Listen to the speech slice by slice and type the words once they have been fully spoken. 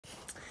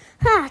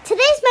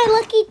Today's my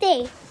lucky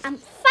day. I'm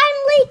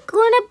finally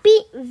gonna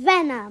beat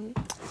Venom.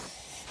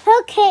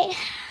 Okay,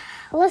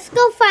 let's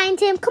go find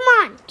him. Come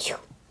on.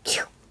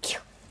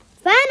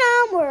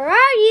 Venom, where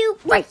are you?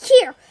 Right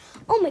here.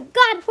 Oh my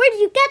God, where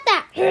did you get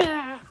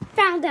that?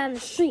 Found down the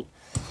street.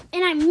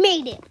 And I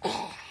made it.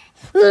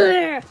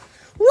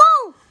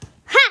 Whoa!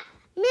 Ha!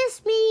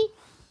 Miss me.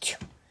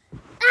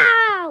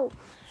 Ow!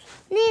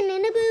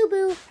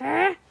 Boo-boo.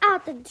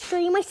 Out the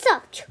tree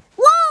myself.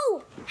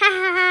 Whoa! Ha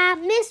ha ha!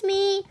 Miss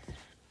me.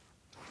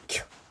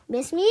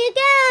 Miss me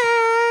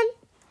again.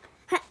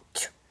 Ha.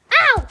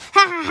 Ow!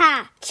 Ha ha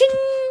ha! Ching!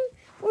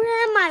 Where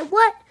am I?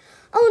 What?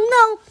 Oh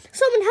no!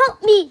 Someone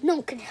help me! No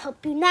one can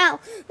help you now.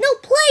 No,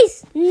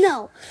 please!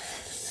 No.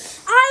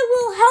 I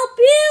will help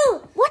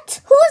you!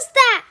 What? Who's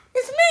that?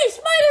 It's me,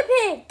 Spider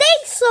Pig!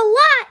 Thanks a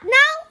lot!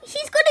 Now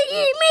he's gonna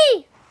eat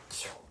me!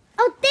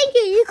 Oh, thank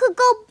you. You could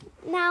go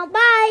now.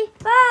 Bye.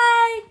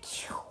 Bye.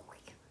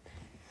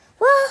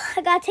 Well,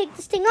 I gotta take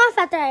this thing off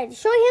after I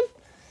destroy him.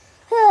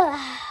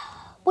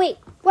 Wait,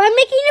 we're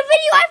making a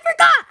video. I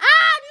forgot.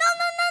 No.